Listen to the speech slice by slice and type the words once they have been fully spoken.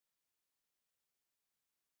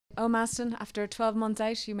Eoghan Masterson, after 12 months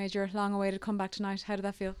out, you made your long-awaited comeback tonight. How did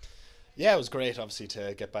that feel? Yeah, it was great, obviously,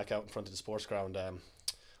 to get back out in front of the sports ground.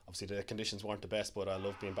 Obviously, the conditions weren't the best, but I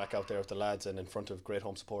love being back out there with the lads and in front of great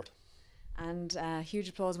home support. And huge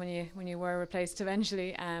applause when you were replaced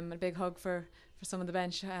eventually. A big hug for some of the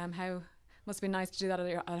bench. How must have been nice to do that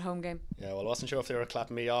at a home game. Yeah, well, I wasn't sure if they were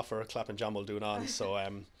clapping me off or clapping John Muldoon on. So,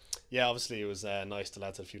 yeah, obviously, it was nice. The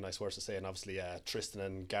lads had a few nice words to say. And obviously, Tristan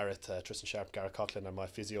and Garrett, Tristan Sharp, Garrett Coughlin, are my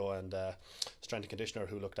physio and strength and conditioner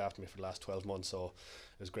who looked after me for the last 12 months. So,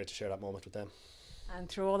 it was great to share that moment with them. And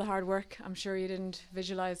through all the hard work, I'm sure you didn't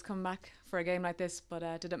visualise coming back for a game like this,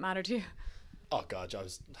 but did it matter to you? Oh God, I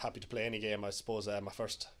was happy to play any game. I suppose my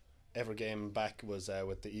first ever game back was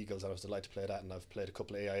with the Eagles, and I was delighted to play that. And I've played a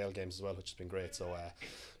couple of AIL games as well, which has been great. So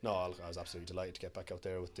no, I was absolutely delighted to get back out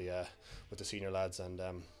there with the senior lads, and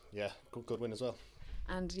yeah, good win as well.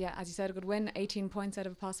 And yeah, as you said, a good win. 18 points out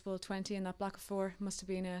of a possible 20 in that block of four. Must have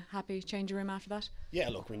been a happy changing room after that. Yeah,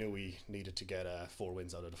 look, we knew we needed to get 4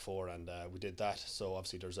 wins out of the four, and we did that. So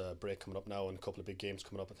obviously there's a break coming up now and a couple of big games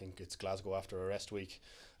coming up. I think it's Glasgow after a rest week,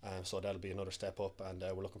 so that'll be another step up, and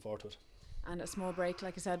we're looking forward to it. And a small break,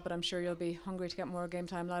 like I said, but I'm sure you'll be hungry to get more game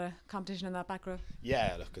time. A lot of competition in that back row.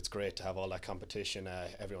 Yeah, look, it's great to have all that competition.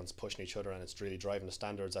 Everyone's pushing each other, and it's really driving the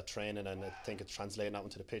standards at training, and I think it's translating that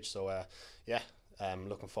onto the pitch. So yeah,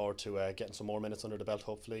 looking forward to getting some more minutes under the belt,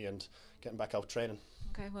 hopefully, and getting back out training.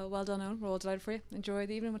 Okay, well done, Owen. We're all delighted for you. Enjoy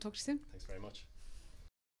the evening. We'll talk to you soon. Thanks very much.